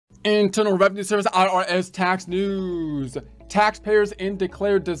Internal Revenue Service IRS tax news. Taxpayers in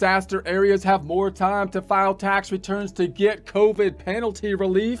declared disaster areas have more time to file tax returns to get COVID penalty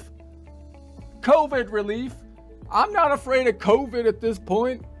relief. COVID relief? I'm not afraid of COVID at this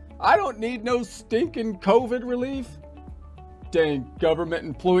point. I don't need no stinking COVID relief. Dang, government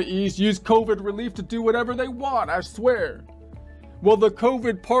employees use COVID relief to do whatever they want, I swear. Well, the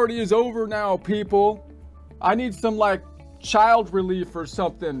COVID party is over now, people. I need some, like, child relief or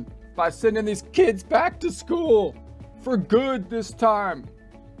something by sending these kids back to school for good this time.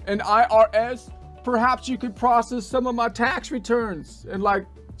 And IRS, perhaps you could process some of my tax returns and, like,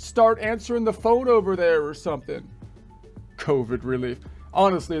 start answering the phone over there or something. COVID relief.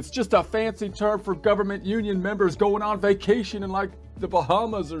 Honestly, it's just a fancy term for government union members going on vacation in, like, the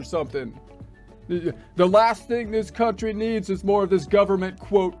Bahamas or something. The last thing this country needs is more of this government,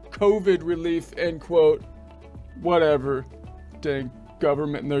 quote, COVID relief, end quote. Whatever. Dang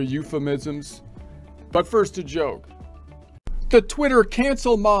government and their euphemisms. But first, a joke. The Twitter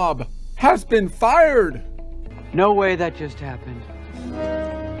cancel mob has been fired. No way that just happened.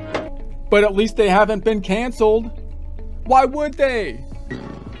 But at least they haven't been canceled. Why would they?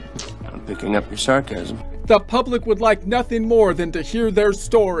 I'm picking up your sarcasm. The public would like nothing more than to hear their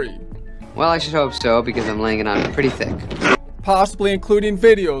story. Well, I should hope so, because I'm laying it on pretty thick. Possibly including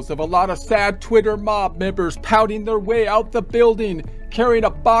videos of a lot of sad Twitter mob members pouting their way out the building, carrying a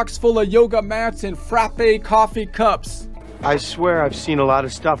box full of yoga mats and frappe coffee cups. I swear I've seen a lot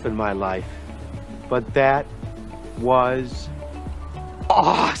of stuff in my life, but that was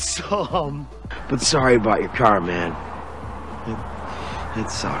awesome. But sorry about your car, man. It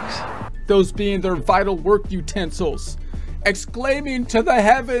sucks. Those being their vital work utensils, exclaiming to the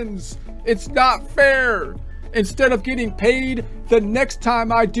heavens, "It's not fair. Instead of getting paid the next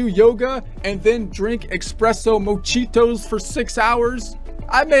time I do yoga and then drink espresso mojitos for 6 hours,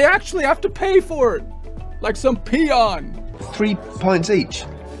 I may actually have to pay for it, like some peon." 3 pints each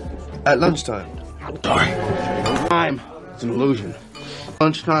at lunchtime. Sorry. Time. It's an illusion.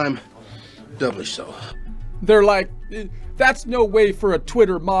 Lunchtime, doubly so. They're like, that's no way for a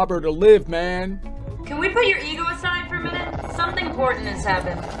Twitter mobber to live, man. Can we put your ego aside for a minute? Something important has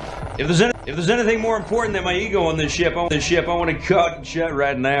happened. If there's anything more important than my ego on this ship, I want to cut and shut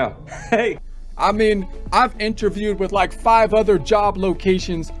right now. Hey. I mean, I've interviewed with like 5 other job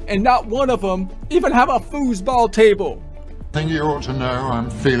locations, and not one of them even have a foosball table. I think you ought to know I'm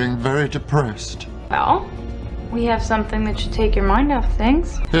feeling very depressed. Well, we have something that should take your mind off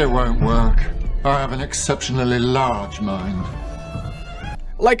things. It won't work. I have an exceptionally large mind.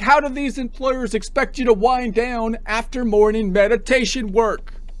 Like, how do these employers expect you to wind down after morning meditation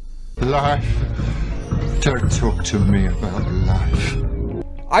work? Life. Don't talk to me about life.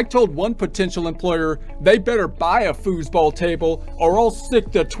 I told one potential employer they better buy a foosball table or I'll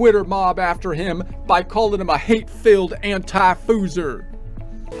stick the Twitter mob after him by calling him a hate-filled anti-foozer.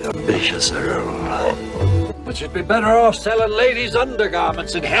 Ambitious Earl. But you'd be better off selling ladies'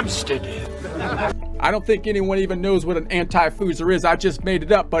 undergarments in Hempstead. I don't think anyone even knows what an anti-foozer is. I just made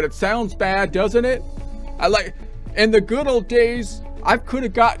it up, but it sounds bad, doesn't it? In the good old days, I could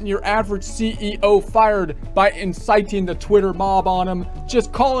have gotten your average CEO fired by inciting the Twitter mob on him,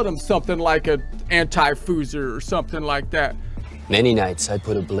 just calling him something like an anti-foozer or something like that. Many nights I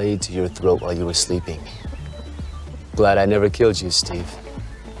put a blade to your throat while you were sleeping. Glad I never killed you, Steve.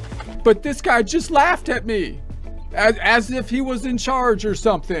 But this guy just laughed at me, as if he was in charge or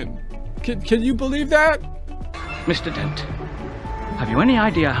something. Can you believe that? Mr. Dent, have you any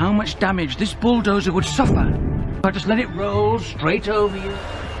idea how much damage this bulldozer would suffer if I just let it roll straight over you?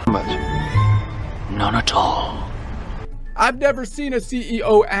 How much? None at all. I've never seen a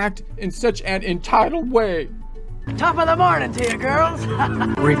CEO act in such an entitled way. Top of the morning to you, girls.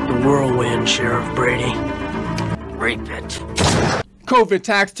 Reap the whirlwind, Sheriff Brady. Reap it. COVID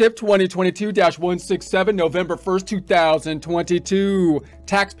tax tip 2022-167, November 1st, 2022.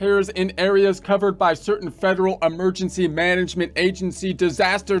 Taxpayers in areas covered by certain federal emergency management agency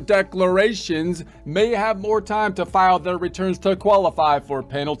disaster declarations may have more time to file their returns to qualify for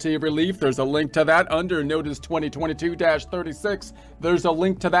penalty relief. There's a link to that under Notice 2022-36. There's a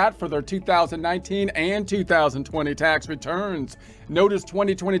link to that for their 2019 and 2020 tax returns. Notice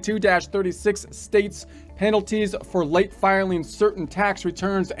 2022-36 states penalties for late filing certain tax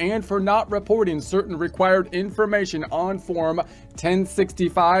returns and for not reporting certain required information on Form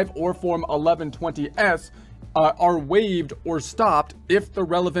 1065 or Form 1120S are waived or stopped if the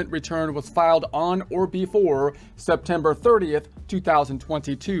relevant return was filed on or before September 30th,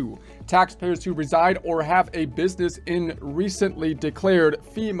 2022. Taxpayers who reside or have a business in recently declared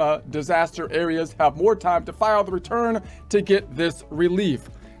FEMA disaster areas have more time to file the return to get this relief.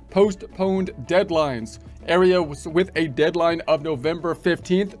 Postponed deadlines. Areas with a deadline of November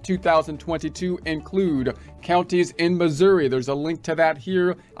 15th, 2022 include counties in Missouri. There's a link to that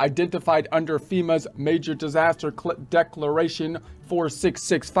here, identified under FEMA's Major Disaster Declaration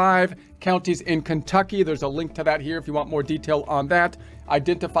 4665. Counties in Kentucky, there's a link to that here if you want more detail on that,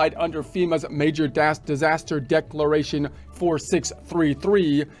 identified under FEMA's Major Disaster Declaration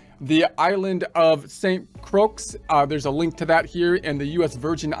 4633. The island of St. Croix, there's a link to that here in the U.S.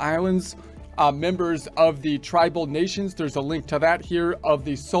 Virgin Islands. Members of the tribal nations, there's a link to that here, of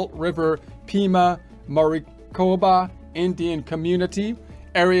the Salt River Pima Maricopa Indian Community.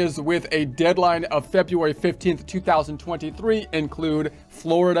 Areas with a deadline of February 15th, 2023 include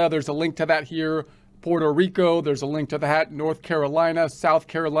Florida, there's a link to that here, Puerto Rico, there's a link to that, North Carolina, South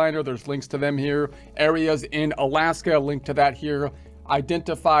Carolina, there's links to them here. Areas in Alaska, a link to that here,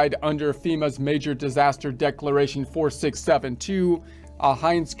 identified under FEMA's Major Disaster Declaration 4672.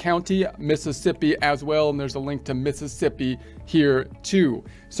 Hinds County, Mississippi as well, and there's a link to Mississippi here too.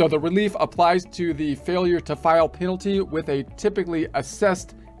 So the relief applies to the failure to file penalty, with a typically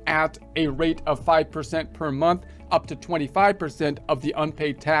assessed at a rate of 5% per month, up to 25% of the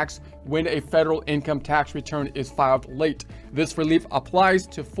unpaid tax when a federal income tax return is filed late. This relief applies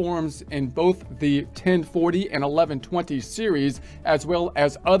to forms in both the 1040 and 1120 series, as well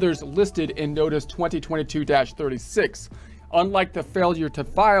as others listed in Notice 2022-36. Unlike the failure to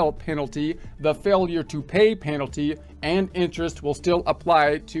file penalty, the failure to pay penalty and interest will still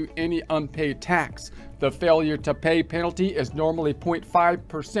apply to any unpaid tax. The failure to pay penalty is normally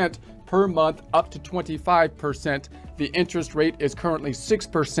 0.5% per month, up to 25%. The interest rate is currently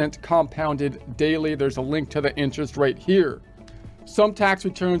 6% compounded daily. There's a link to the interest rate here. Some tax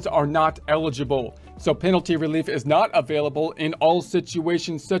returns are not eligible, so penalty relief is not available in all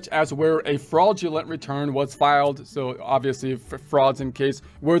situations, such as where a fraudulent return was filed. So obviously frauds in case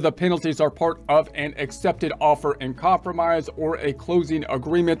where the penalties are part of an accepted offer in compromise or a closing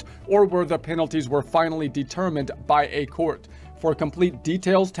agreement, or where the penalties were finally determined by a court. For complete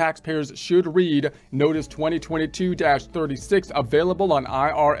details, taxpayers should read Notice 2022-36, available on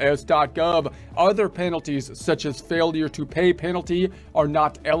irs.gov. Other penalties, such as failure to pay penalty, are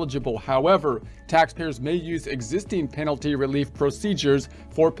not eligible. However, taxpayers may use existing penalty relief procedures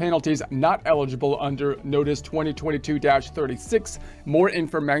for penalties not eligible under Notice 2022-36. More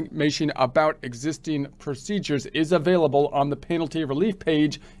information about existing procedures is available on the penalty relief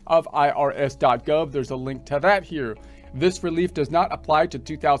page of irs.gov. There's a link to that here. This relief does not apply to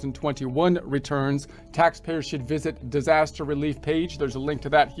 2021 returns. Taxpayers should visit disaster relief page. There's a link to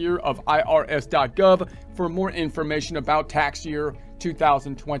that here of irs.gov for more information about tax year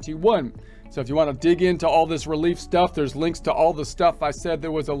 2021. So if you want to dig into all this relief stuff, there's links to all the stuff I said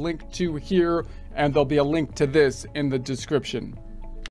there was a link to here, and there'll be a link to this in the description.